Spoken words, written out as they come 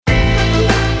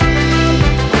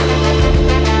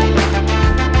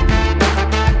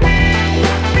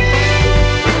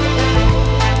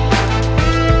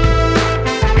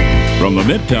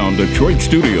Midtown Detroit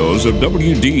studios of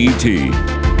WDET.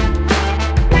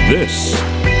 This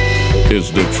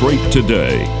is Detroit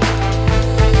Today.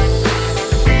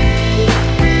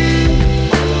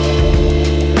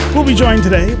 We'll be joined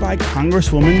today by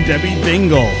Congresswoman Debbie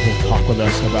Dingell, who'll talk with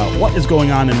us about what is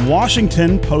going on in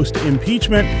Washington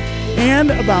post-impeachment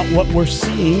and about what we're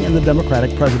seeing in the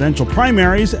Democratic presidential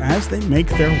primaries as they make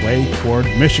their way toward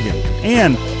Michigan.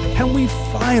 And can we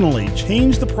finally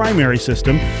change the primary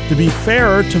system to be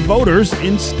fairer to voters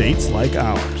in states like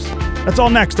ours? That's all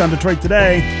next on Detroit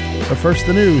Today, but first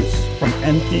the news from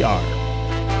NPR.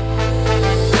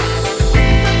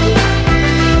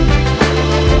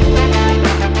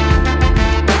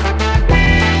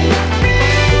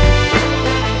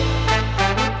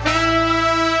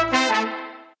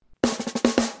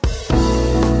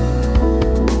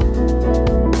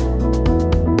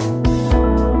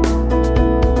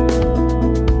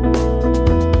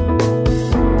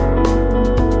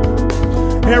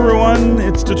 Hey everyone,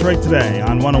 it's Detroit Today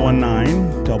on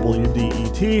 101.9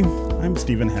 WDET. I'm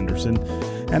Stephen Henderson,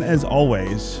 and as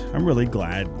always, I'm really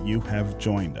glad you have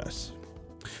joined us.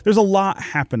 There's a lot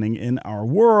happening in our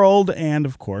world and,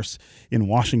 of course, in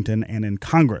Washington and in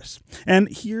Congress. And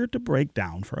here to break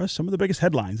down for us some of the biggest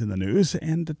headlines in the news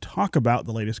and to talk about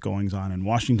the latest goings-on in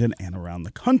Washington and around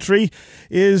the country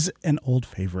is an old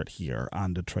favorite here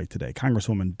on Detroit Today,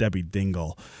 Congresswoman Debbie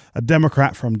Dingell, a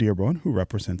Democrat from Dearborn who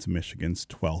represents Michigan's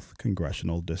 12th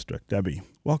Congressional District. Debbie,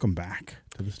 welcome back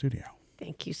to the studio.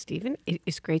 Thank you, Stephen. It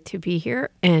is great to be here.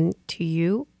 And to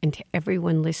you and to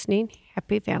everyone listening,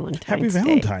 happy Valentine's Day. Happy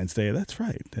Valentine's Day. That's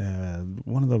right.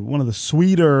 One of the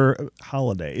sweeter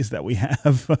holidays that we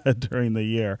have during the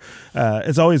year.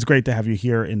 It's always great to have you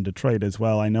here in Detroit as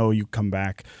well. I know you come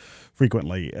back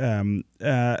frequently.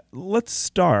 Let's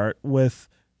start with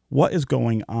what is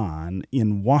going on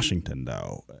in Washington,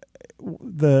 though.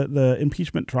 The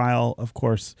impeachment trial, of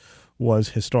course, was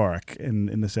historic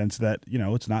in the sense that, you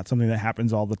know, it's not something that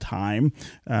happens all the time.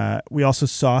 We also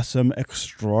saw some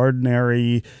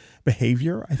extraordinary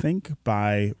behavior, I think,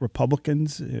 by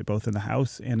Republicans, both in the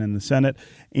House and in the Senate,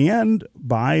 and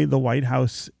by the White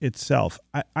House itself.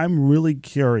 I'm really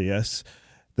curious,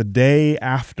 the day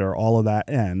after all of that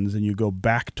ends and you go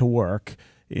back to work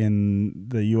in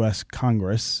the U.S.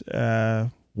 Congress,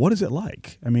 what is it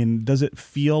like? I mean, does it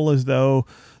feel as though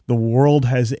the world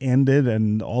has ended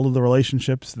and all of the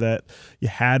relationships that you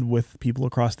had with people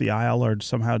across the aisle are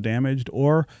somehow damaged,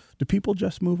 or do people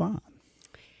just move on?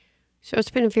 So it's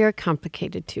been a very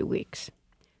complicated 3 weeks.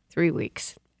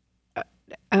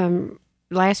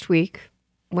 Last week,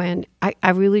 when I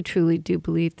really truly do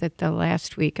believe that the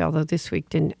last week, although this week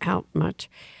didn't help much,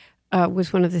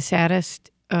 was one of the saddest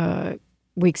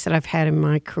weeks that I've had in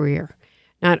my career.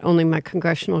 Not only my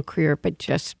congressional career, but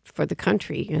just for the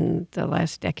country in the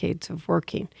last decades of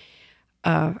working.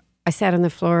 I sat on the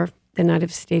floor the night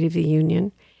of State of the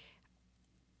Union,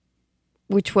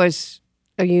 which was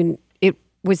it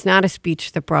was not a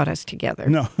speech that brought us together.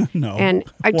 No. And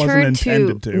I wasn't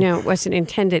intended to. No, it wasn't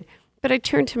intended. But I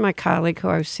turned to my colleague who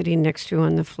I was sitting next to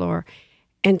on the floor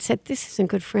and said, "This isn't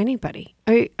good for anybody."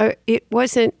 It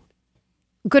wasn't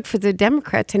good for the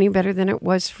Democrats any better than it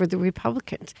was for the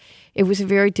Republicans. It was a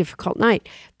very difficult night.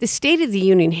 The State of the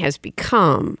Union has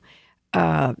become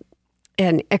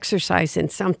an exercise in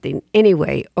something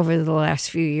anyway over the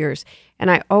last few years. And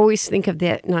I always think of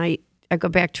that night. I go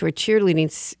back to a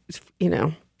cheerleading,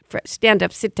 stand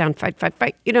up, sit down, fight, fight,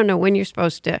 fight. You don't know when you're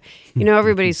supposed to,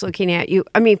 everybody's looking at you.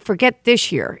 I mean, forget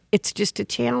this year. It's just a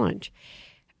challenge.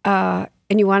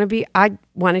 And I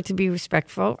wanted to be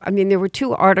respectful. I mean, there were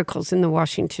 2 articles in the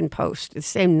Washington Post the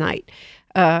same night.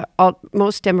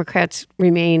 Most Democrats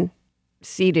remain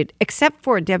seated, except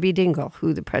for Debbie Dingell,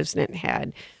 who the president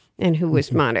had and who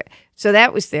was moderate. So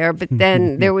that was there. But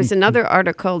then there was another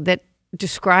article that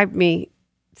described me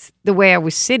the way I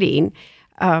was sitting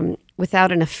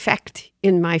without an effect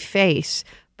in my face.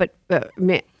 But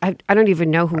I don't even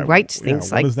know who writes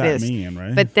things like this. What does that mean,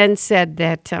 right? But then said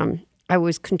that I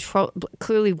was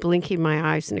clearly blinking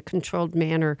my eyes in a controlled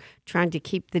manner, trying to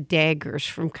keep the daggers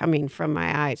from coming from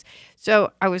my eyes.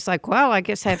 So I was like, well, I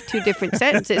guess I have 2 different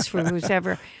sentences for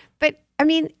whoever. But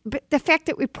the fact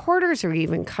that reporters are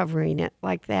even covering it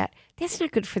like that, that's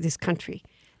not good for this country.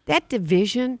 That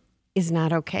division is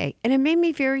not okay. And it made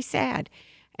me very sad.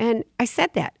 And I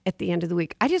said that at the end of the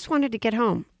week. I just wanted to get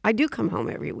home. I do come home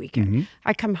every weekend. Mm-hmm.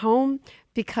 I come home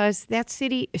because that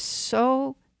city is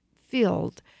so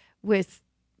filled with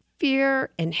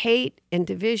fear and hate and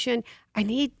division. I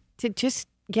need to just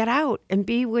get out and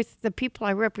be with the people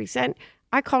I represent.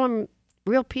 I call them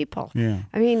real people. Yeah.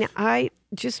 I mean, I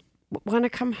just want to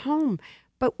come home.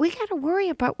 But we got to worry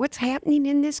about what's happening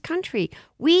in this country.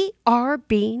 We are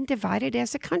being divided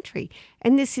as a country.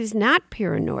 And this is not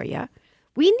paranoia.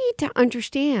 We need to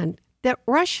understand that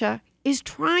Russia is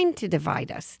trying to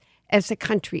divide us as a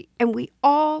country. And we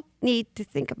all need to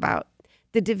think about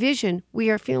the division we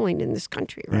are feeling in this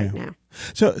country right now.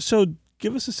 So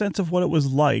give us a sense of what it was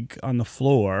like on the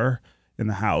floor in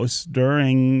the House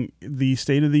during the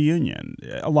State of the Union.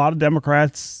 A lot of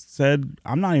Democrats said,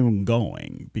 I'm not even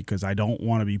going because I don't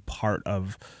want to be part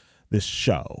of this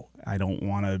show. I don't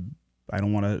want to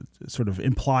sort of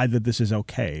imply that this is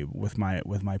okay with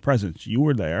my presence. You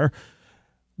were there.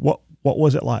 What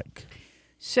was it like?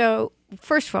 So,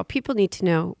 first of all, people need to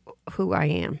know who I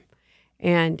am.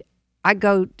 And I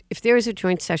go, if there is a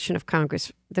joint session of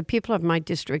Congress, the people of my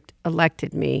district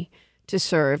elected me to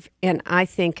serve. And I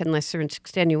think unless there are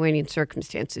extenuating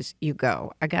circumstances, you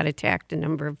go. I got attacked a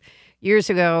number of years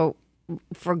ago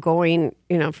for going,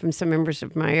 from some members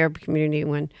of my Arab community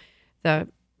when the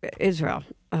Israel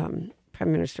prime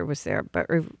minister was there.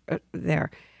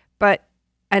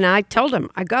 And I told him,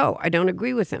 I go. I don't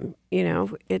agree with him. That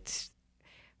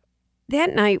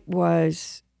night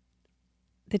was,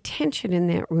 the tension in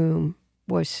that room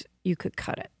was, you could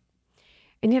cut it.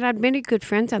 And yet I had many good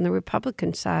friends on the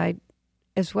Republican side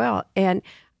as well. And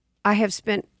I have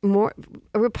spent more,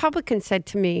 a Republican said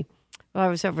to me while I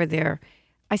was over there,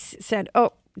 I said,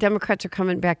 oh, Democrats are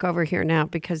coming back over here now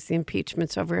because the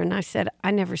impeachment's over. And I said,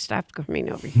 I never stopped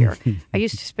coming over here. I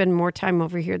used to spend more time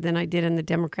over here than I did on the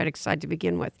Democratic side to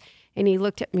begin with. And he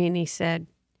looked at me and he said,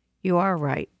 you are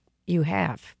right. You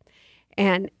have.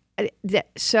 And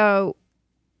so,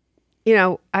 I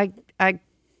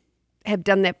have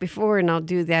done that before and I'll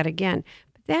do that again.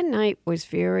 But that night was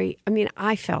I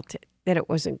felt it, that it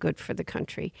wasn't good for the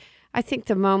country. I think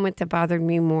the moment that bothered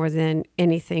me more than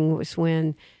anything was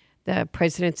when the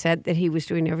president said that he was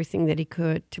doing everything that he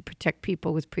could to protect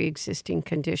people with pre-existing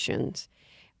conditions.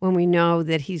 When we know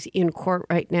that he's in court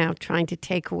right now trying to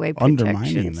take away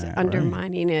protections,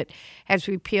 undermining it, has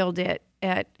repealed it.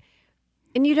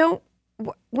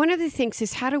 One of the things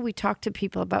is, how do we talk to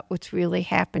people about what's really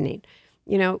happening?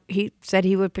 He said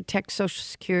he would protect Social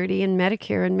Security and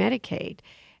Medicare and Medicaid.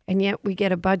 And yet we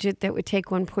get a budget that would take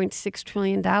 $1.6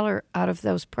 trillion out of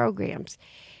those programs.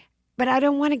 But I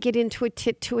don't want to get into a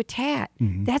tit to a tat.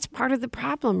 Mm-hmm. That's part of the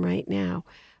problem right now.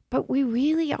 But we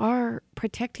really are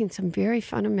protecting some very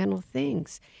fundamental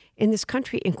things in this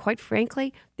country. And quite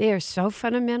frankly, they are so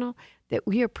fundamental that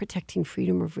we are protecting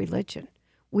freedom of religion.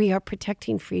 We are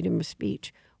protecting freedom of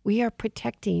speech. We are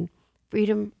protecting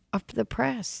freedom of the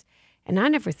press. And I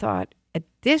never thought at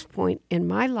this point in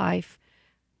my life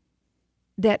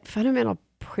that fundamental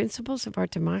principles of our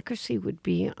democracy would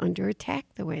be under attack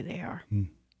the way they are.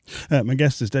 My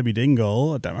guest is Debbie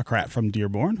Dingell, a Democrat from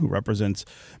Dearborn who represents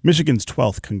Michigan's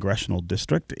 12th congressional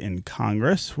district in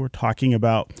Congress. We're talking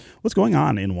about what's going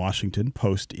on in Washington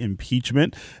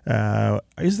post-impeachment.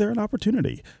 Is there an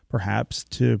opportunity, perhaps,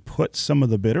 to put some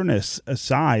of the bitterness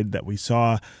aside that we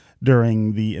saw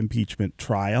during the impeachment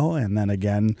trial and then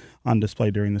again on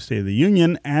display during the State of the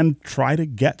Union and try to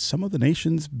get some of the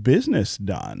nation's business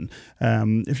done?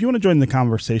 If you want to join the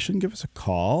conversation, give us a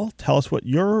call. Tell us what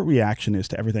your reaction is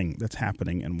to everything that's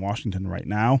happening in Washington right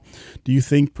now. Do you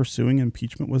think pursuing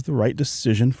impeachment was the right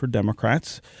decision for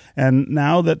Democrats? And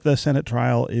now that the Senate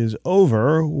trial is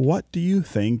over, what do you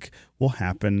think will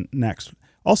happen next?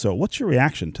 Also, what's your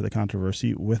reaction to the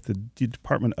controversy with the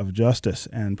Department of Justice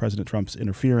and President Trump's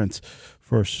interference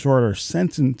for shorter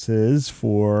sentences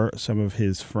for some of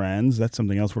his friends? That's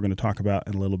something else we're going to talk about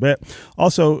in a little bit.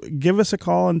 Also, give us a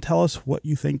call and tell us what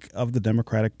you think of the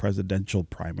Democratic presidential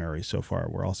primary so far.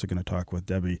 We're also going to talk with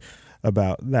Debbie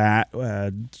about that.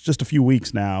 Just a few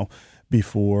weeks now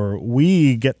before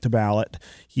we get to ballot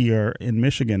here in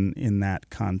Michigan in that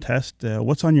contest.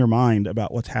 What's on your mind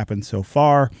about what's happened so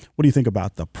far? What do you think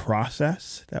about the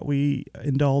process that we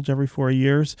indulge every 4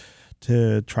 years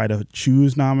to try to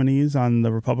choose nominees on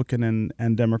the Republican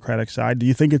and Democratic side? Do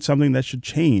you think it's something that should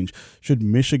change? Should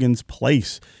Michigan's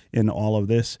place in all of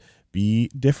this be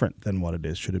different than what it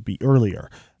is? Should it be earlier,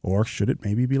 or should it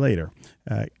maybe be later?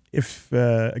 If you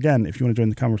want to join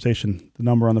the conversation, the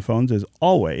number on the phones is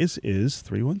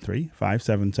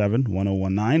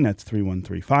 313-577-1019. That's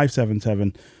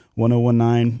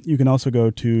 313-577-1019. You can also go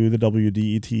to the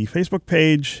WDET Facebook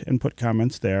page and put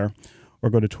comments there, or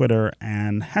go to Twitter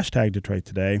and hashtag Detroit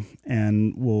Today,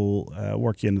 and we'll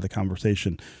work you into the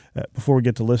conversation. Before we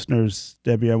get to listeners,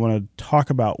 Debbie, I want to talk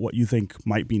about what you think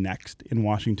might be next in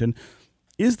Washington.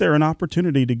 Is there an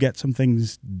opportunity to get some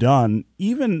things done,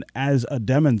 even as a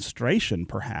demonstration,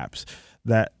 perhaps,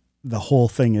 that the whole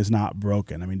thing is not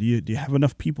broken? I mean, do you have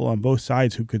enough people on both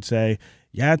sides who could say,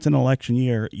 yeah, it's an election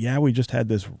year. Yeah, we just had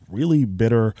this really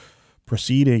bitter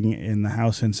proceeding in the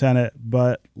House and Senate,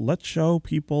 but let's show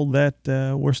people that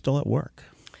we're still at work.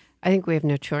 I think we have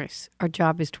no choice. Our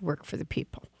job is to work for the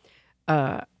people.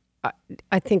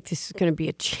 I think this is going to be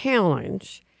a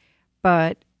challenge,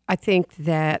 but I think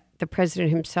that the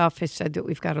president himself has said that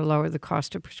we've got to lower the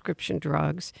cost of prescription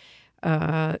drugs.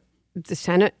 The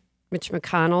Senate, Mitch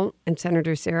McConnell and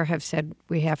Senator Zara have said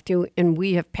we have to, and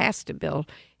we have passed a bill,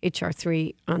 H.R.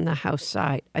 3, on the House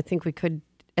side. I think we could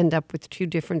end up with two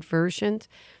different versions,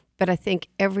 but I think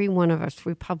every one of us,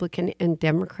 Republican and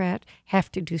Democrat, have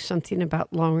to do something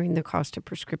about lowering the cost of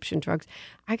prescription drugs.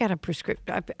 I got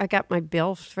I got my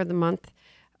bill for the month.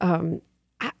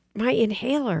 My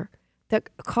inhaler, the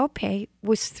copay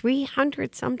was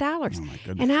 $300 some. Oh my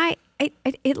goodness. And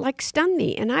it like stunned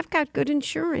me. And I've got good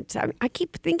insurance. I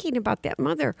keep thinking about that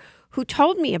mother who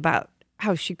told me about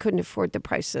how she couldn't afford the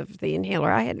price of the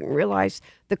inhaler. I hadn't realized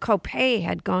the copay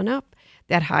had gone up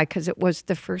that high because it was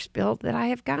the first bill that I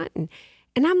have gotten.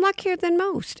 And I'm luckier than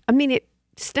most. I mean, it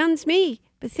stuns me.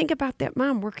 But think about that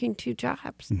mom working two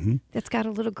jobs that's got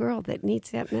a little girl that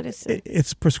needs that medicine.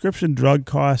 It's prescription drug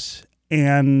costs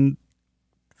and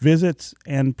visits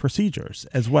and procedures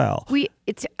as well.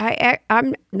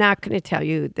 I'm not going to tell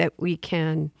you that we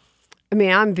can. I mean,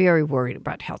 I'm very worried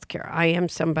about healthcare. I am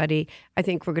somebody. I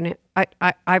think we're going to.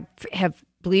 I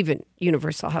believe in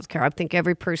universal healthcare. I think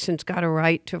every person's got a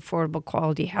right to affordable,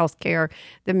 quality healthcare.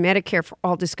 The Medicare for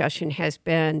All discussion has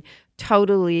been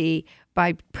totally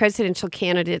by presidential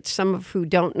candidates, some of who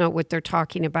don't know what they're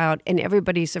talking about, and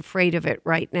everybody's afraid of it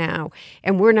right now.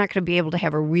 And we're not going to be able to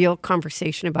have a real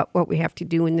conversation about what we have to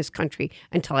do in this country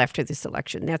until after this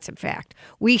election. That's a fact.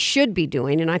 We should be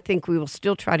doing, and I think we will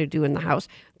still try to do in the House.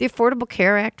 The Affordable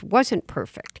Care Act wasn't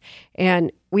perfect.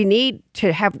 And we need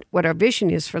to have what our vision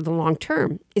is for the long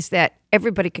term is that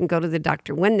everybody can go to the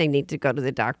doctor when they need to go to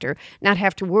the doctor, not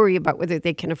have to worry about whether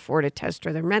they can afford a test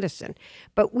or their medicine.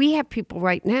 But we have people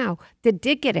right now that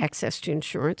did get access to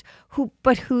insurance,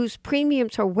 whose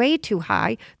premiums are way too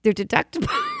high. Their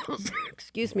deductibles,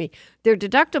 their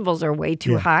deductibles are way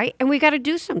too high, and we got to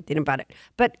do something about it.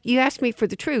 But you asked me for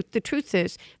the truth. The truth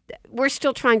is we're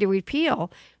still trying to repeal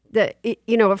the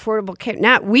Affordable Care.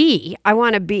 Not we.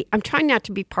 I'm trying not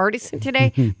to be partisan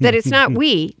today, that it's not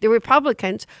we, the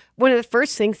Republicans. One of the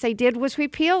first things they did was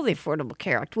repeal the Affordable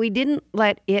Care Act. We didn't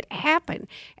let it happen.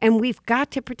 And we've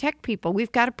got to protect people.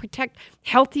 We've got to protect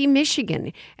Healthy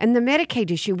Michigan and the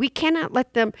Medicaid issue. We cannot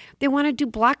let them, they want to do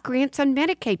block grants on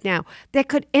Medicaid now that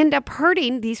could end up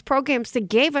hurting these programs that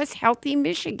gave us Healthy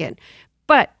Michigan.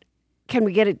 But can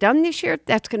we get it done this year?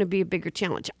 That's going to be a bigger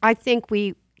challenge. I think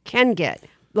we can get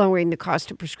lowering the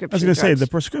cost of prescription drugs. I was going to say, the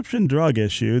prescription drug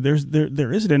issue,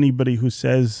 there isn't anybody who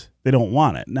says they don't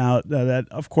want it. Now, that,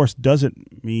 of course,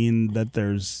 doesn't mean that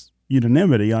there's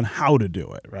unanimity on how to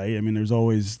do it, right? I mean, there's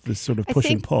always this sort of push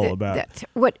and pull about that's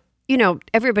what,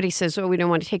 everybody says, we don't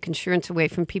want to take insurance away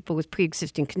from people with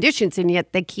pre-existing conditions, and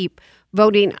yet they keep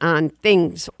voting on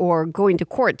things or going to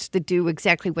courts that do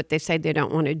exactly what they say they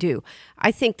don't want to do.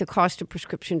 I think the cost of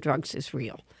prescription drugs is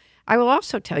real. I will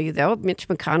also tell you, though, Mitch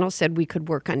McConnell said we could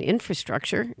work on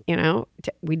infrastructure.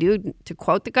 We do, to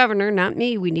quote the governor, not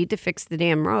me, we need to fix the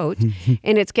damn roads.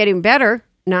 And it's getting better,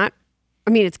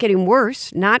 it's getting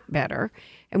worse, not better.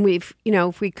 And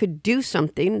if we could do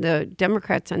something, the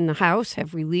Democrats in the House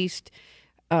have released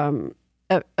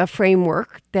a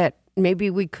framework that maybe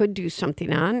we could do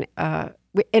something on. And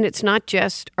it's not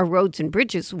just our roads and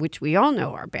bridges, which we all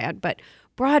know are bad, but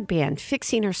broadband,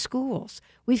 fixing our schools.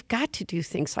 We've got to do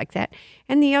things like that.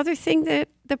 And the other thing that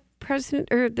the president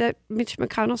or that Mitch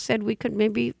McConnell said we could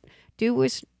maybe do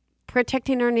was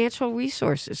protecting our natural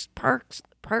resources, parks,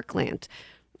 parklands.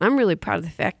 I'm really proud of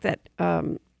the fact that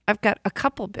I've got a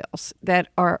couple bills that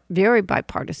are very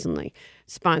bipartisanly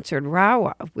sponsored.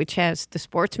 RAWA, which has the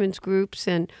sportsmen's groups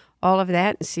and all of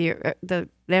that, and the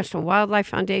National Wildlife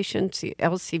Foundation,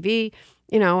 LCV.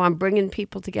 I'm bringing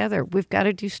people together. We've got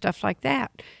to do stuff like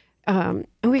that. And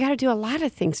we got to do a lot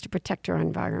of things to protect our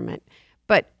environment.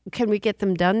 But can we get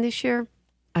them done this year?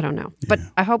 I don't know. Yeah. But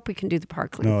I hope we can do the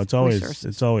parkland. No, it's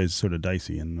always sort of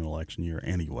dicey in an election year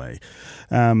anyway.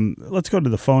 Let's go to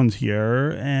the phones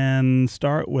here and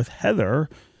start with Heather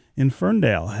in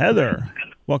Ferndale. Heather,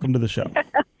 welcome to the show.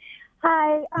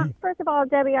 Hi. First of all,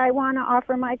 Debbie, I want to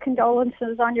offer my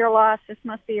condolences on your loss. This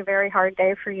must be a very hard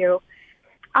day for you.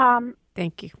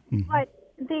 Thank you. But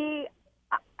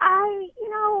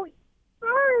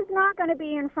Barr is not going to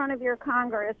be in front of your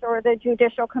Congress or the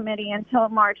Judicial Committee until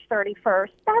March 31st.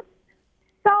 That's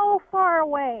so far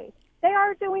away. They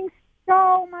are doing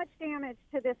so much damage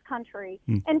to this country,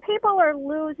 and people are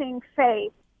losing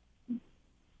faith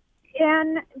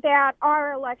in that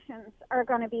our elections are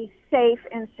going to be safe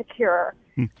and secure.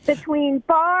 Between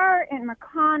Barr and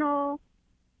McConnell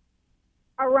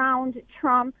around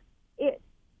Trump,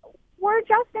 we're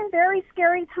just in very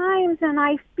scary times, and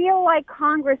I feel like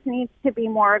Congress needs to be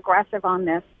more aggressive on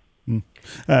this.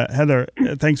 Heather,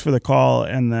 thanks for the call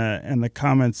and the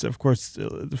comments. Of course,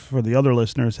 for the other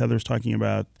listeners, Heather's talking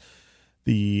about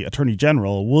the Attorney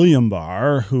General, William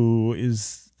Barr, who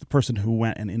is the person who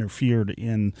went and interfered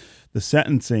in the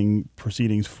sentencing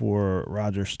proceedings for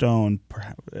Roger Stone,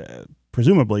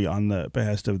 presumably on the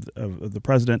behest of the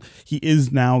president. He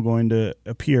is now going to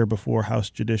appear before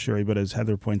House Judiciary, but as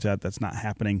Heather points out, that's not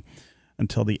happening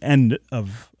until the end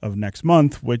of next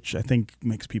month, which I think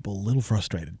makes people a little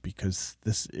frustrated because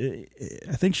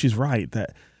I think she's right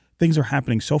that things are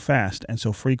happening so fast and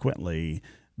so frequently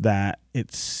that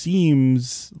it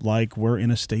seems like we're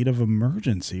in a state of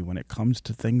emergency when it comes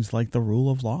to things like the rule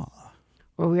of law.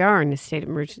 Well, we are in a state of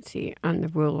emergency on the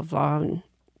rule of law, and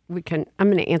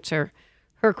I'm going to answer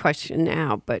her question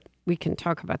now, but we can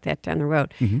talk about that down the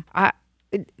road.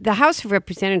 The House of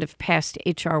Representatives passed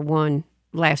H.R. 1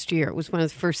 last year. It was one of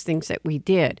the first things that we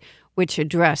did, which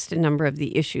addressed a number of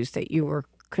the issues that you were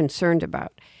concerned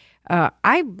about.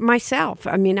 I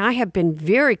have been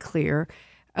very clear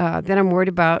that I'm worried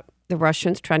about the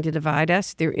Russians trying to divide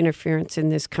us, their interference in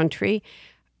this country.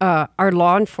 Our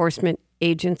law enforcement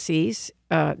agencies,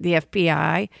 the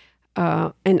FBI,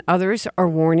 and others are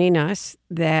warning us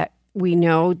that we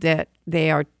know that they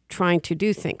are trying to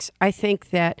do things. I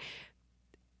think that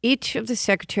each of the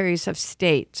secretaries of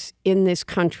states in this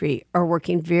country are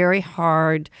working very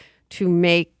hard to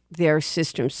make their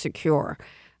systems secure.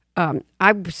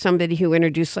 I was somebody who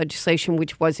introduced legislation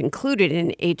which was included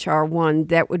in H.R. 1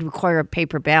 that would require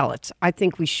paper ballots. I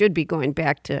think we should be going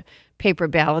back to paper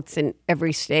ballots in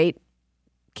every state.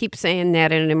 Keep saying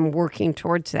that, and I'm working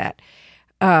towards that.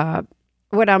 I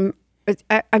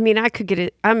could get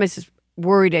it. I'm as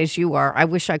worried as you are. I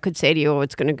wish I could say to you, oh,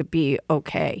 it's going to be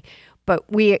okay. But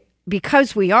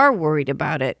because we are worried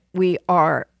about it, we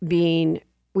are doing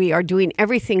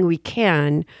everything we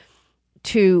can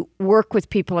to work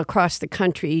with people across the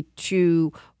country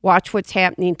to watch what's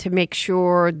happening, to make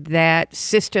sure that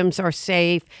systems are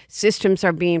safe, systems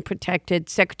are being protected.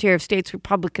 Secretary of State's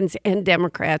Republicans and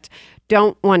Democrats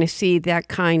don't want to see that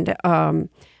kind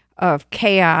of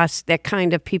chaos, that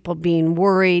kind of people being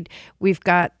worried. We've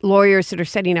got lawyers that are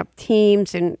setting up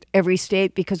teams in every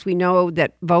state because we know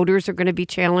that voters are going to be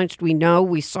challenged.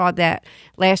 We saw that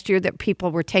last year that people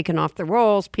were taken off the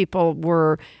rolls.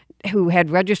 People who had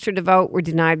registered to vote were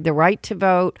denied the right to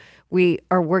vote. We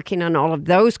are working on all of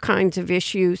those kinds of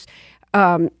issues.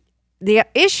 The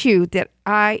issue that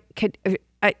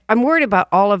I'm worried about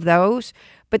all of those,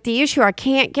 but the issue I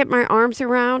can't get my arms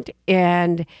around,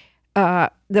 and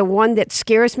the one that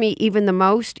scares me even the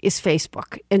most, is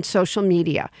Facebook and social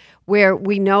media, where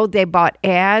we know they bought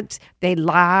ads, they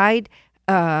lied,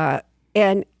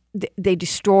 and they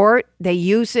distort, they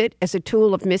use it as a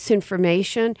tool of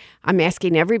misinformation. I'm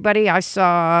asking everybody. I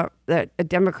saw a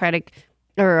Democratic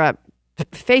or a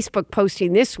Facebook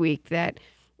posting this week that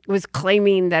was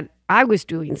claiming that I was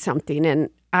doing something, and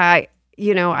I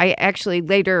actually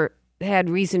later had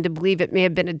reason to believe it may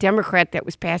have been a Democrat that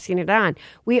was passing it on.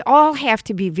 We all have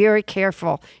to be very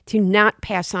careful to not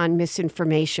pass on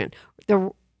misinformation.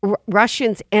 The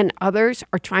Russians and others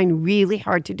are trying really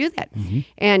hard to do that.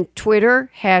 And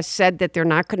Twitter has said that they're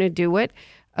not going to do it.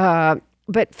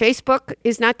 But Facebook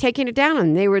is not taking it down.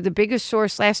 And they were the biggest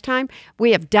source last time.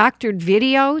 We have doctored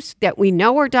videos that we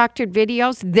know are doctored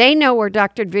videos. They know are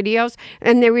doctored videos,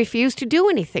 and they refuse to do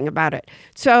anything about it.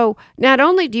 So not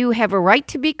only do you have a right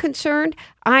to be concerned,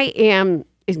 I am,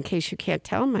 in case you can't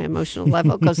tell, my emotional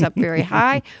level goes up very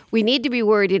high. We need to be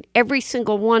worried, and every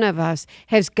single one of us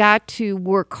has got to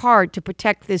work hard to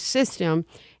protect this system.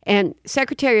 And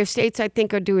Secretary of States, I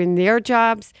think, are doing their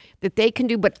jobs that they can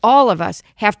do, but all of us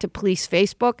have to police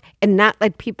Facebook and not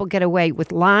let people get away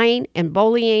with lying and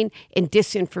bullying and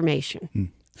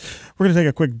disinformation. We're going to take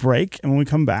a quick break, and when we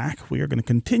come back, we are going to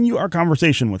continue our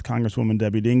conversation with Congresswoman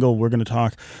Debbie Dingell. We're going to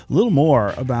talk a little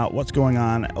more about what's going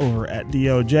on over at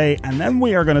DOJ, and then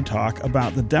we are going to talk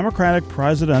about the Democratic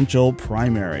presidential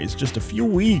primaries. Just a few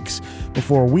weeks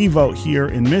before we vote here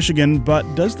in Michigan, but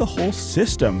does the whole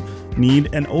system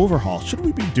need an overhaul? Should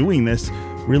we be doing this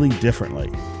really differently?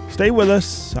 Stay with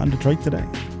us on Detroit Today.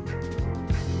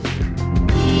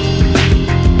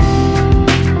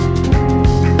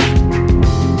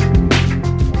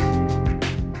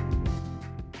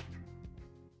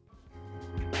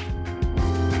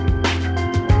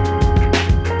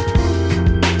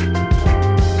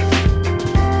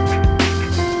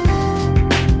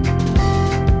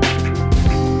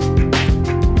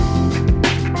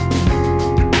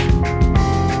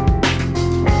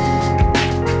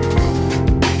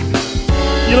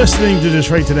 You're listening to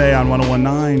Detroit Today on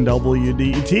 101.9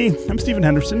 WDET. I'm Stephen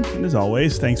Henderson, and as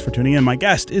always, thanks for tuning in. My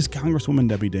guest is Congresswoman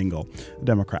Debbie Dingell, a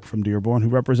Democrat from Dearborn who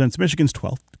represents Michigan's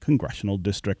 12th congressional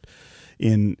district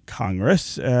in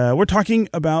Congress. We're talking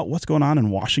about what's going on in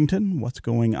Washington, what's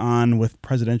going on with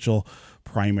presidential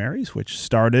primaries, which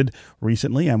started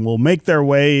recently and will make their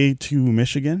way to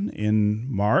Michigan in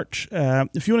March.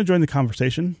 If you want to join the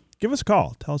conversation, give us a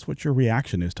call. Tell us what your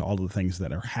reaction is to all of the things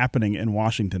that are happening in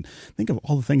Washington. Think of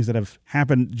all the things that have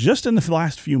happened just in the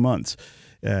last few months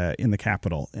in the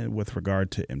Capitol with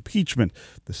regard to impeachment,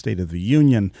 the State of the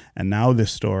Union, and now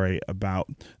this story about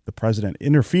the president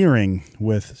interfering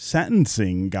with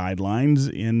sentencing guidelines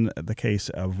in the case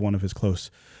of one of his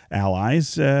close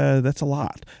allies. That's a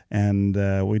lot. And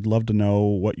we'd love to know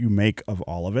what you make of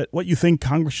all of it, what you think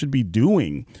Congress should be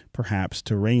doing, perhaps,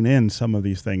 to rein in some of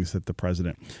these things that the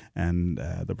president and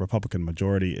the Republican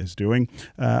majority is doing.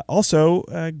 Also,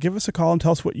 give us a call and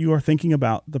tell us what you are thinking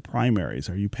about the primaries.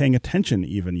 Are you paying attention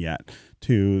even yet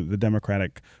to the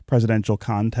Democratic presidential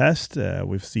contest?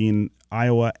 We've seen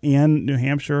Iowa and New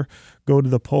Hampshire go to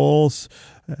the polls.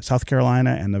 South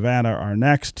Carolina and Nevada are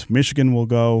next. Michigan will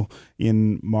go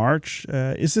in March.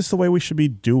 Is this the way we should be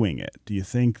doing it? Do you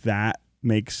think that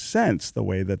makes sense, the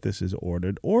way that this is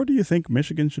ordered? Or do you think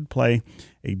Michigan should play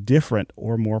a different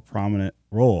or more prominent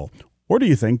role? Or do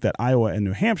you think that Iowa and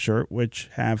New Hampshire, which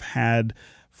have had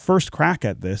first crack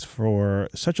at this for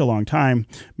such a long time,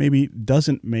 maybe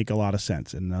doesn't make a lot of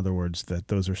sense? In other words, that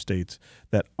those are states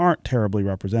that aren't terribly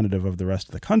representative of the rest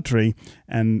of the country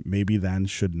and maybe then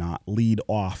should not lead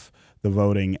off the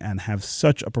voting and have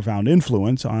such a profound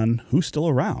influence on who's still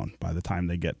around by the time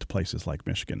they get to places like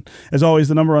Michigan. As always,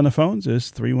 the number on the phones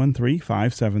is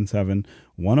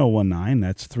 313-577-1019.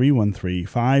 That's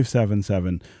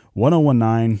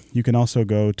 313-577-1019. You can also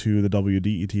go to the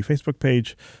WDET Facebook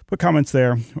page, put comments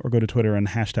there, or go to Twitter and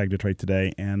hashtag Detroit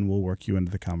Today, and we'll work you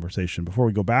into the conversation. Before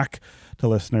we go back to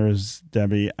listeners,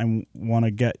 Debbie, I want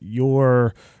to get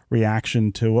your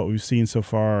reaction to what we've seen so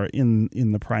far in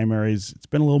the primaries. It's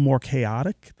been a little more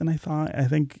chaotic than I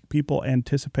think people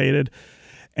anticipated,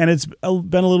 and it's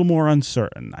been a little more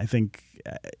uncertain. I think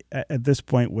at this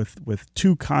point, with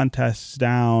two contests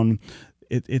down,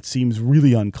 it seems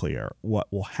really unclear what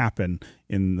will happen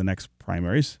in the next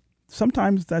primaries.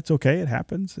 Sometimes that's okay. It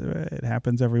happens. It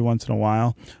happens every once in a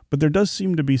while. But there does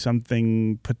seem to be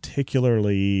something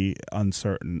particularly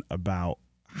uncertain about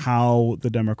how the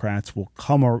Democrats will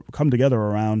come together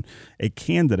around a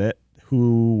candidate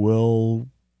who will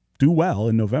do well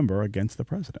in November against the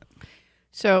president.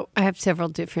 So I have several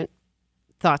different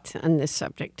thoughts on this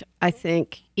subject. I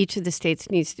think each of the states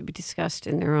needs to be discussed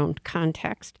in their own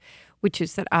context, which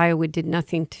is that Iowa did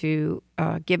nothing to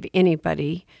give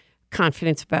anybody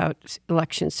confidence about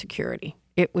election security.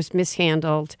 It was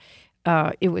mishandled.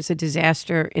 It was a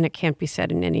disaster, and it can't be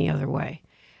said in any other way.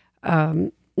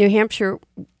 New Hampshire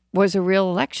was a real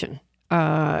election,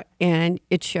 and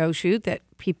it shows you that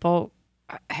people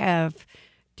have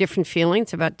different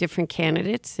feelings about different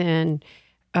candidates, and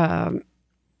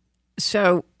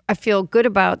so I feel good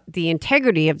about the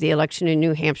integrity of the election in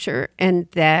New Hampshire, and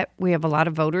that we have a lot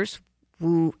of voters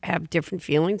who have different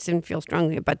feelings and feel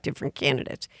strongly about different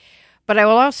candidates. But I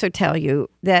will also tell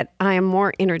you that I am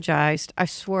more energized, I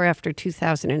swore, after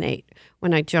 2008,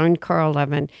 when I joined Carl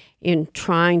Levin in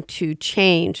trying to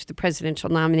change the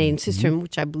presidential nominating system,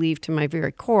 which I believe to my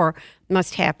very core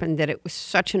must happen, that it was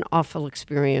such an awful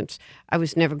experience. I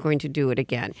was never going to do it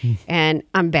again. And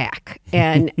I'm back.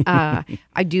 And I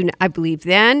believe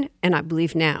then, and I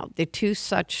believe now, that two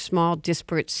such small,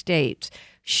 disparate states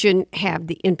shouldn't have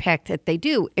the impact that they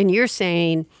do. And you're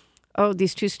saying, oh,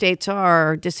 these two states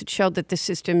are, does it show that the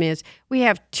system is? We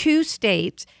have two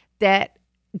states that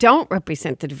don't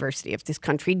represent the diversity of this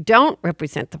country, don't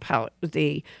represent the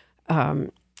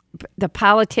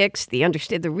politics,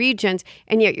 the regions,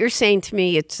 and yet you're saying to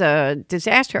me it's a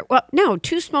disaster. Well, no,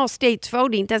 two small states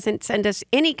voting doesn't send us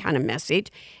any kind of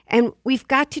message, and we've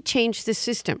got to change the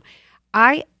system.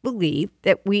 I believe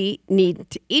that we need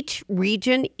to, each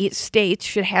region, each state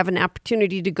should have an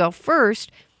opportunity to go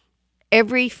first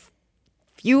every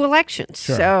few elections.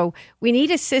 Sure. So we need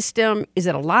a system. Is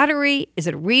it a lottery? Is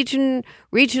it a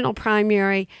regional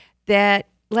primary that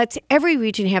lets every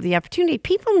region have the opportunity?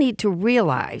 People need to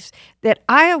realize that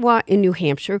Iowa and New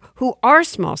Hampshire, who are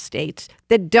small states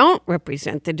that don't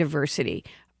represent the diversity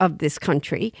of this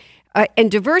country, and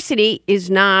diversity is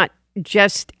not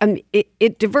just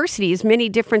diversity is many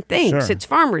different things. Sure. It's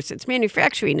farmers, it's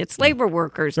manufacturing, it's labor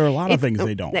workers. There are a lot of things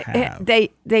they don't have.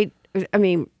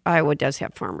 Iowa does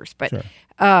have farmers, but sure.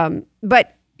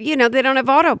 But they don't have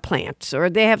auto plants, or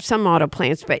they have some auto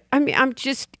plants. But I mean,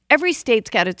 every state's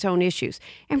got its own issues.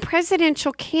 And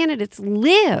presidential candidates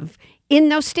live in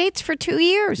those states for 2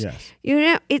 years.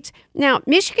 Yes. Now,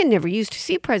 Michigan never used to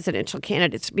see presidential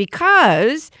candidates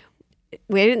because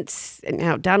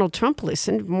now Donald Trump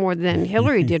listened more than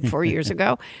Hillary did 4 years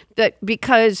ago,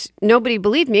 because nobody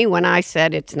believed me when I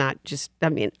said it's not just,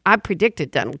 I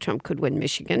predicted Donald Trump could win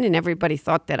Michigan, and everybody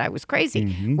thought that I was crazy.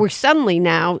 Mm-hmm. We're suddenly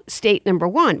now state number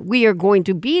one. We are going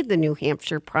to be the New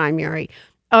Hampshire primary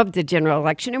of the general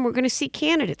election, and we're going to see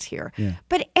candidates here. Yeah.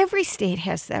 But every state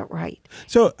has that right.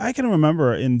 So I can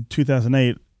remember in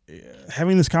 2008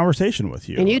 having this conversation with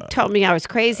you. And you told me I was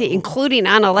crazy, including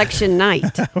on election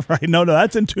night. Right. No,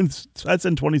 that's in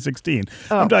 2016.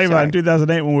 Oh, I'm talking about in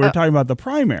 2008 when we were talking about the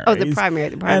primary. Oh, the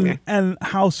primary. And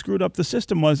how screwed up the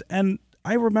system was. And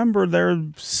I remember there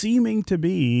seeming to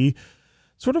be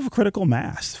sort of a critical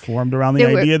mass formed around the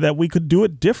idea that we could do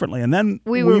it differently. And then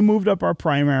we moved up our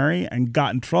primary and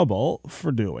got in trouble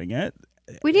for doing it.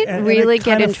 We didn't really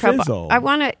get in trouble.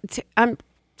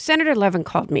 Senator Levin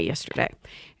called me yesterday,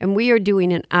 and we are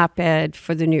doing an op-ed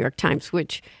for the New York Times,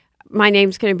 which my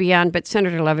name's going to be on, but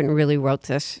Senator Levin really wrote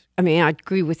this. I mean, I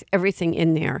agree with everything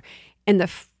in there. And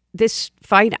this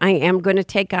fight I am going to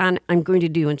take on, I'm going to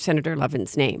do in Senator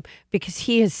Levin's name, because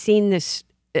he has seen this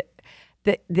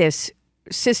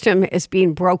system as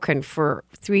being broken for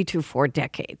 3 to 4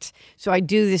 decades. So I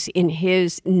do this in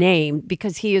his name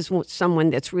because he is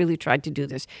someone that's really tried to do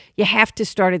this. You have to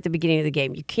start at the beginning of the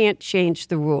game. You can't change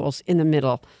the rules in the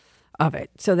middle of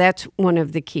it. So that's one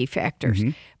of the key factors.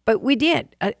 Mm-hmm. But we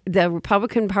did. The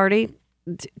Republican Party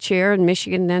chair in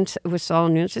Michigan then, with Saul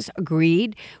Nunes,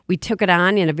 agreed. We took it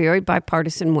on in a very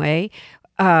bipartisan way.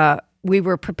 We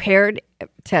were prepared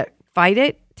to fight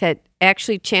it, to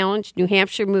actually challenge. New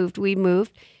Hampshire moved, we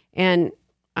moved, and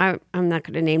I'm not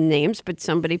going to name names, but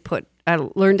somebody I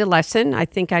learned a lesson. I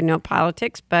think I know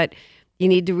politics, but you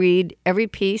need to read every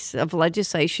piece of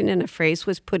legislation, and a phrase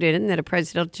was put in that a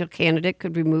presidential candidate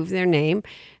could remove their name,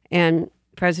 and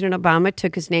President Obama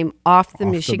took his name off the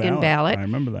Michigan ballot. I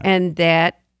remember that. And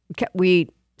that we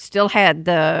still had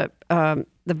the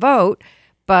vote,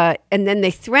 and then they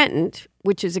threatened,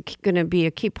 which is going to be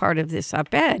a key part of this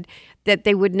op-ed, that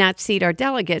they would not seat our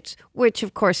delegates, which,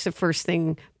 of course, the first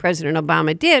thing President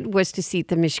Obama did was to seat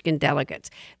the Michigan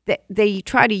delegates. They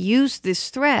try to use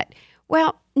this threat.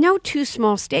 Well, no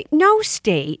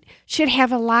state should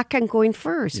have a lock on going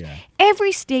first. Yeah.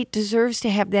 Every state deserves to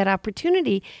have that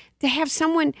opportunity to have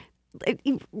someone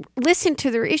listen to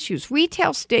their issues.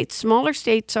 Retail states, smaller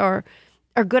states are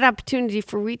a good opportunity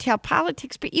for retail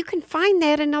politics, but you can find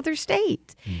that in other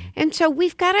states. Mm. And so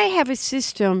we've got to have a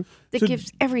system that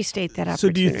gives every state that opportunity. So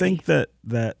do you think that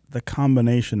the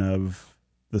combination of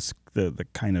the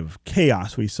kind of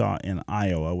chaos we saw in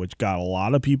Iowa, which got a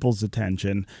lot of people's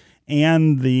attention,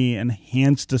 and the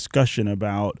enhanced discussion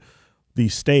about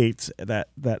these states that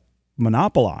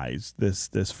monopolize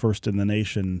this first in the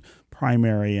nation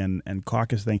primary and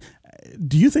caucus thing,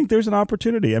 do you think there's an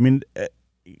opportunity? I mean,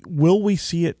 will we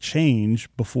see it change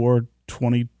before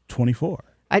 2024?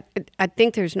 I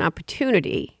think there's an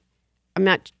opportunity.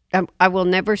 I will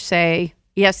never say,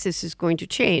 yes, this is going to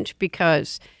change,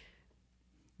 because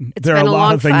it's there been are a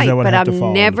lot of things fight, that would but have to I'm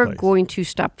fall never into place. going to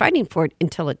stop fighting for it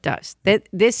until it does.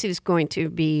 This is going to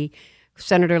be,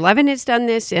 Senator Levin has done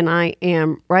this, and I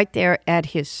am right there at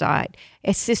his side.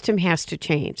 A system has to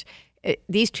change.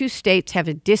 These two states have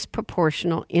a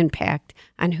disproportional impact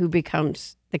on who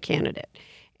becomes the candidate.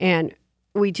 And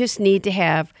we just need to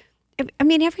have,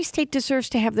 every state deserves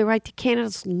to have the right to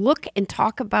candidates look and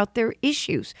talk about their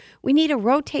issues. We need a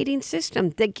rotating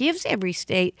system that gives every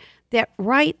state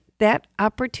that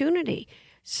opportunity.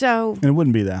 So, and it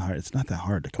wouldn't be that hard. It's not that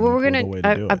hard to come up with a way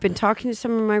to do it. I've been talking to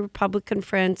some of my Republican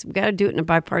friends. We've got to do it in a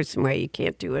bipartisan way. You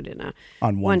can't do it in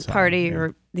on one side, party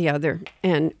or the other.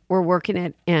 And we're working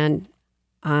it, and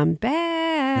I'm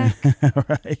back.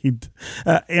 Right.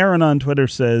 Aaron on Twitter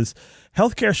says,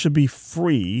 healthcare should be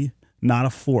free, not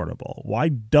affordable. Why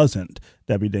doesn't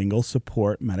Debbie Dingell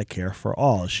support Medicare for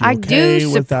All? Is she okay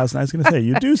with that? I was going to say,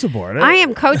 you do support it. I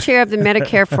am co-chair of the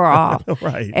Medicare for All.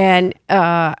 Right. And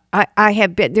I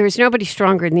have been, there is nobody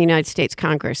stronger in the United States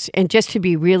Congress. And just to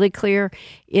be really clear,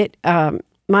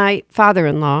 my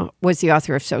father-in-law was the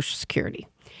author of Social Security.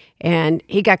 And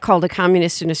he got called a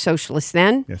communist and a socialist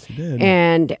then. Yes, he did.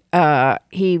 And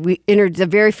we entered the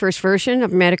very first version of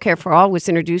Medicare for All was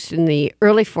introduced in the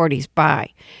early 40s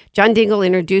by John Dingell.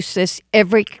 Introduced this.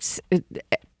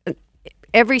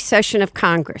 every session of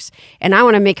Congress. And I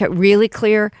want to make it really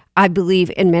clear, I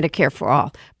believe in Medicare for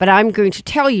all. But I'm going to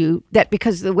tell you that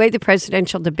because of the way the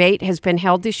presidential debate has been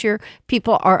held this year,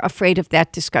 people are afraid of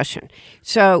that discussion.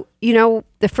 So,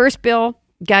 the first bill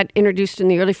got introduced in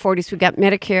the early 40s. We got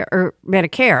Medicare,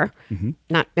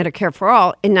 not Medicare for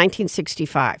all, in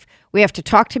 1965. We have to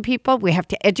talk to people. We have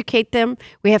to educate them.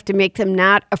 We have to make them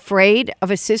not afraid of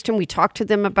a system. We talk to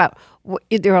them about,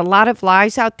 there are a lot of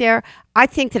lies out there. I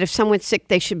think that if someone's sick,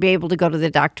 they should be able to go to the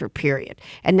doctor, period,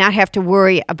 and not have to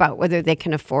worry about whether they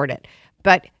can afford it.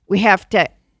 But we have to,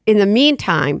 in the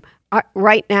meantime,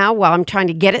 right now, while I'm trying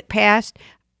to get it passed,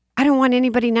 I don't want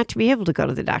anybody not to be able to go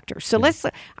to the doctor. So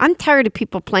I'm tired of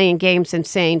people playing games and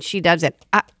saying she does it.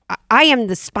 I am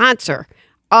the sponsor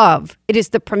of, it is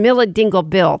the Pramila Dingle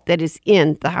bill that is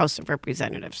in the House of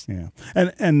Representatives. Yeah.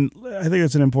 And I think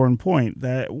it's an important point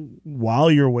that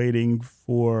while you're waiting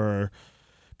for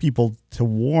people to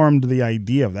warm to the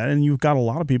idea of that, and you've got a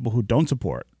lot of people who don't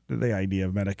support the idea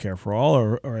of Medicare for all,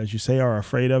 or as you say, are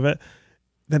afraid of it,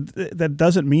 that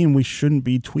doesn't mean we shouldn't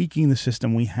be tweaking the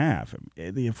system we have.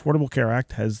 The Affordable Care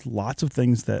Act has lots of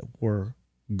things that were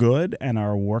good and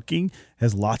are working,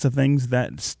 has lots of things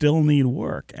that still need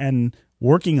work. And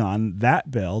working on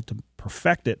that bill to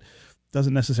perfect it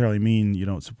doesn't necessarily mean you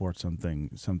don't support something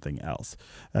else.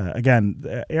 Again,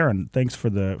 Aaron, thanks for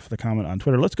the comment on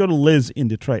Twitter. Let's go to Liz in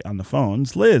Detroit on the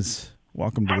phones. Liz,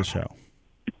 welcome to the show.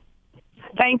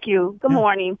 Thank you. Good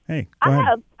morning. Hey, I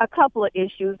have a couple of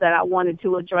issues that I wanted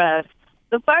to address.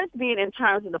 The first being in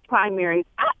terms of the primaries.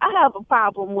 I have a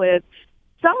problem with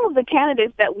some of the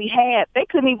candidates that we had. They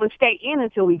couldn't even stay in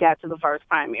until we got to the first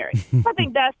primary. I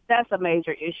think that's a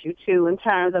major issue too, in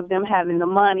terms of them having the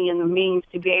money and the means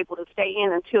to be able to stay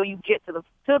in until you get to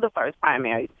the first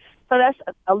primaries. So that's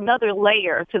another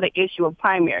layer to the issue of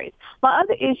primaries. My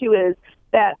other issue is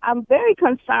that I'm very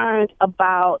concerned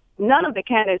about none of the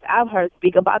candidates I've heard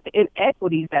speak about the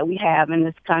inequities that we have in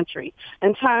this country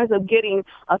in terms of getting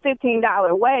a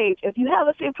 $15 wage. If you have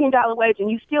a $15 wage and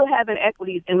you still have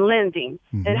inequities in lending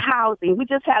and housing, we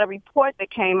just had a report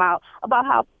that came out about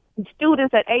how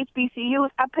students at HBCUs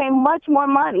are paying much more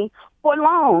money for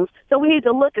loans. So we need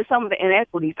to look at some of the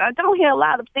inequities. I don't hear a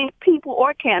lot of people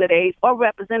or candidates or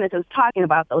representatives talking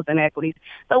about those inequities.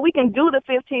 So we can do the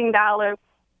 $15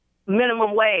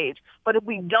 minimum wage, but if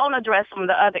we don't address some of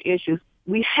the other issues,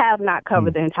 we have not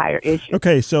covered the entire issue.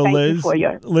 Okay, so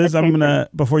Liz, I'm gonna,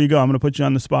 before you go, I'm gonna put you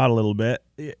on the spot a little bit.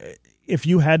 If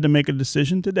you had to make a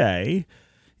decision today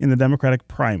in the Democratic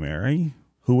primary,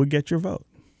 who would get your vote?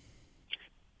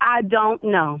 I don't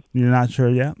know. You're not sure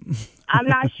yet? I'm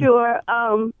not sure.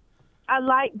 I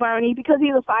like Bernie because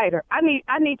he's a fighter. I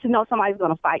need to know somebody's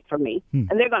going to fight for me,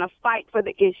 and they're going to fight for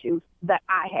the issues that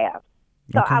I have.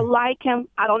 So okay. I like him.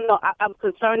 I don't know. I'm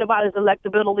concerned about his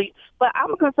electability, but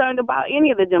I'm concerned about any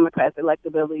of the Democrats'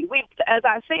 electability. As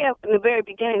I said in the very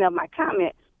beginning of my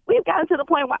comment, we've gotten to the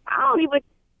point where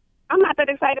I'm not that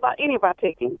excited about any of our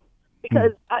pickings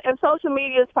because and social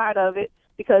media is part of it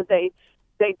because they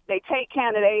take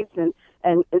candidates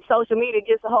and social media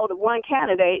gets a hold of one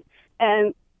candidate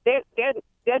and they're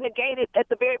negated at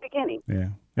the very beginning. Yeah.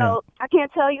 So I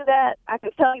can't tell you that. I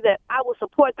can tell you that I will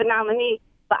support the nominee,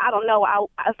 but I don't know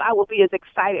if I will be as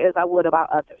excited as I would about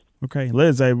others. Okay,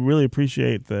 Liz, I really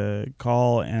appreciate the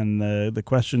call and the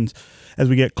questions. As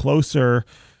we get closer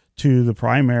to the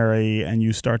primary and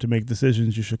you start to make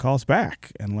decisions, you should call us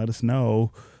back and let us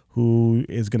know who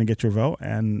is going to get your vote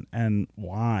and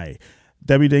why.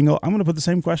 Debbie Dingle, I'm going to put the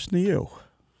same question to you.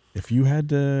 If you had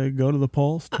to go to the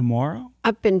polls tomorrow?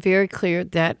 I've been very clear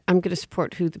that I'm going to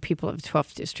support who the people of the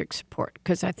 12th District support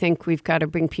because I think we've got to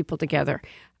bring people together.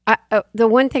 The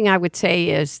one thing I would say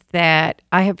is that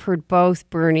I have heard both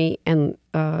Bernie and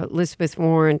Elizabeth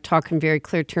Warren talk in very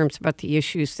clear terms about the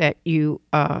issues that you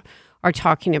are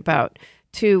talking about.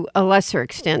 To a lesser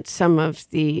extent, some of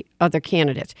the other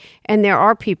candidates. And there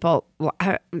are people,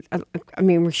 I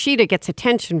mean, Rashida gets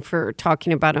attention for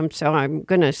talking about them, so I'm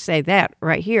going to say that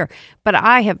right here. But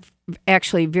I have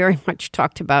actually very much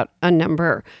talked about a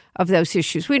number of those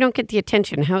issues. We don't get the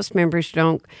attention. House members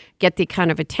don't get the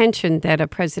kind of attention that a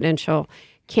presidential